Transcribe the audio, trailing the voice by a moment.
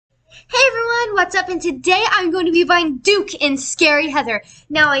Hey everyone, what's up? And today I'm going to be buying Duke in Scary Heather.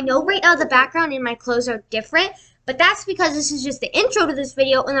 Now I know right now the background and my clothes are different, but that's because this is just the intro to this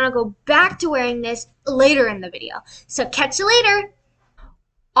video and then I'll go back to wearing this later in the video. So catch you later.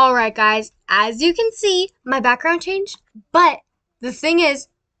 Alright guys, as you can see, my background changed, but the thing is,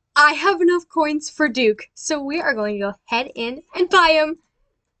 I have enough coins for Duke, so we are going to go head in and buy him.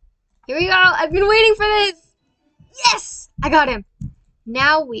 Here we go, I've been waiting for this. Yes, I got him.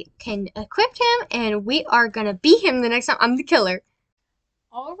 Now we can equip him and we are gonna be him the next time. I'm the killer.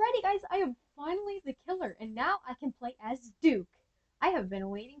 Alrighty, guys, I am finally the killer, and now I can play as Duke. I have been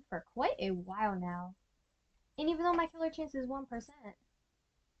waiting for quite a while now. And even though my killer chance is 1%.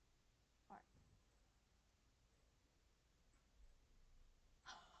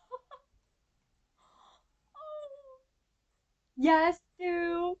 Yes,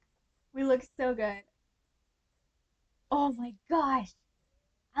 Duke! We look so good. Oh my gosh!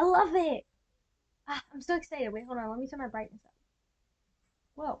 I love it! I'm so excited. Wait, hold on. Let me turn my brightness up.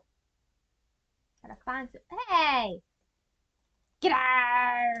 Whoa. Gotta find some. Hey! Get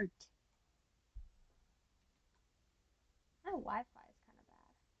out! My Wi-Fi is kind of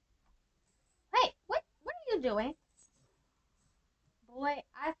bad. Hey, what are you doing? Boy,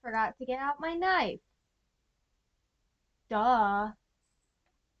 I forgot to get out my knife. Duh.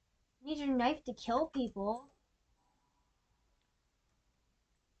 You need your knife to kill people.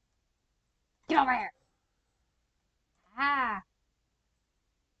 Get over here. Ah.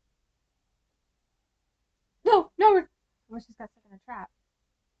 No, no. Someone just got stuck in a trap.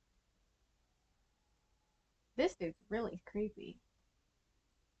 This dude's really creepy.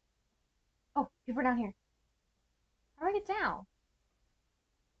 Oh, people are down here. How do I get down?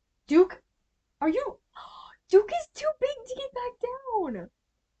 Duke, are you? Duke is too big to get back down.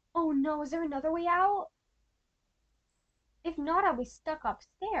 Oh no, is there another way out? If not, I'll be stuck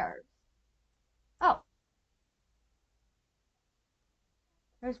upstairs. Oh,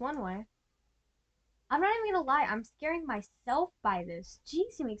 there's one way. I'm not even gonna lie, I'm scaring myself by this.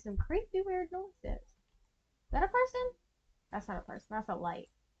 Jeez, he makes some creepy, weird noises. Is that a person? That's not a person, that's a light.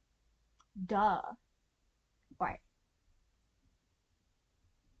 Duh. Right.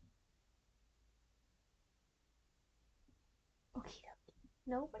 Okay,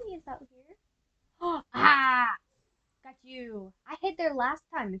 nobody is out here. Ah! Got you. I hid there last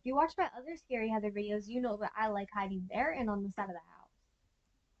time. If you watch my other Scary Heather videos, you know that I like hiding there and on the side of the house.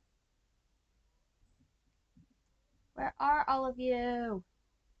 Where are all of you?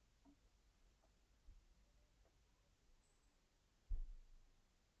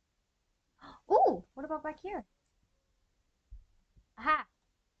 Ooh, what about back here? Aha!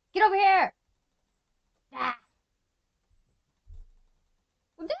 Get over here! Ah!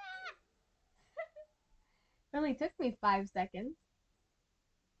 It only took me 5 seconds.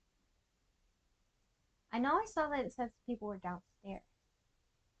 I know I saw that it says people were downstairs.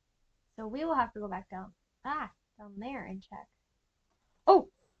 So we will have to go back down. Down there and check. Oh!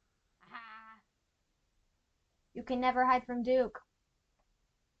 Aha! You can never hide from Duke.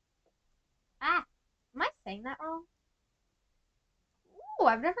 Am I saying that wrong? Ooh,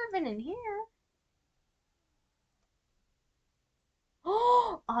 I've never been in here.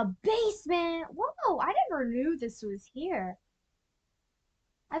 Oh, a basement! Whoa, I never knew this was here.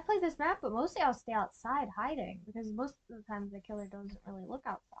 I play this map, but mostly I'll stay outside hiding because most of the time the killer doesn't really look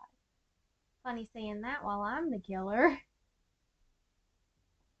outside. Funny saying that while I'm the killer.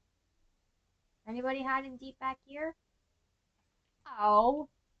 Anybody hiding deep back here? Oh,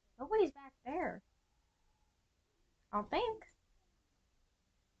 nobody's back there. I don't think.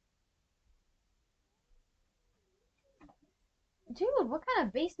 Dude, what kind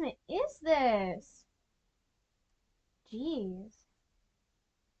of basement is this? Jeez.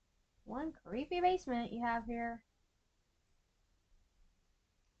 One creepy basement you have here.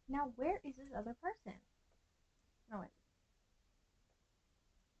 Now, where is this other person? No, wait.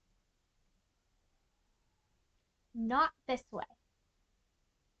 Not this way.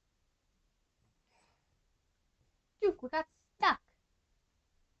 Duke, we got stuck.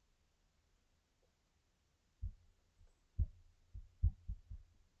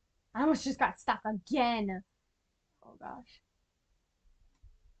 I almost just got stuck again. Oh gosh.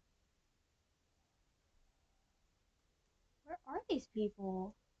 Where are these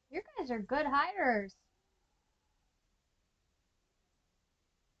people? You guys are good hiders.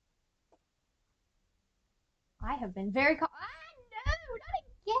 I have been very no, not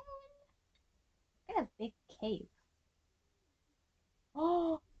again. Look at a big cave.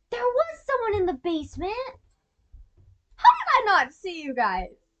 Oh, there was someone in the basement. How did I not see you guys?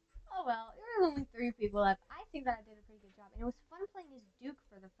 Oh well, there were only 3 people left. I think that I did a pretty good job, and it was fun playing as Duke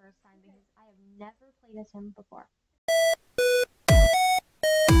for the first time because I have never played as him before.